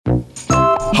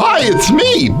Hi, it's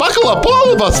me. Buckle up,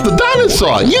 all of us, the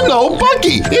dinosaur. You know,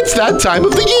 Bucky. It's that time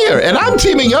of the year, and I'm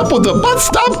teaming up with the Bus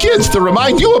Stop Kids to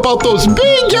remind you about those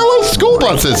big yellow school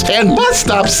buses and bus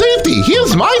stop safety.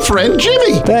 Here's my friend,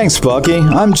 Jimmy. Thanks, Bucky.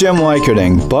 I'm Jim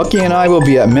Weicherding. Bucky and I will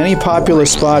be at many popular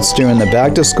spots during the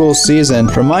back-to-school season,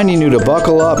 reminding you to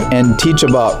buckle up and teach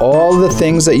about all the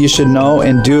things that you should know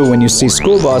and do when you see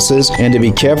school buses, and to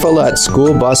be careful at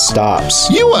school bus stops.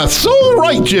 You are so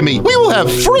right, Jimmy. We will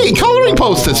have free coloring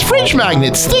posters, fridge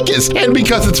magnets, stickers, and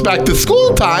because it's back to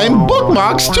school time,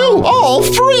 bookmarks too, all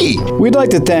free. We'd like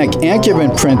to thank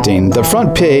Ankubin Printing, The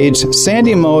Front Page,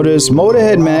 Sandy Motors,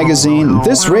 Motorhead Magazine,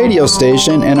 this radio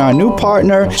station, and our new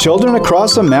partner, Children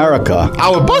Across America.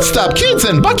 Our Bus Stop Kids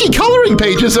and Bucky coloring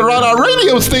pages are on our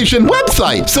radio station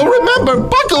website. So remember,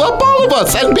 buckle up, all of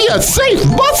us, and be a safe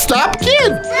bus stop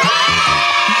kid.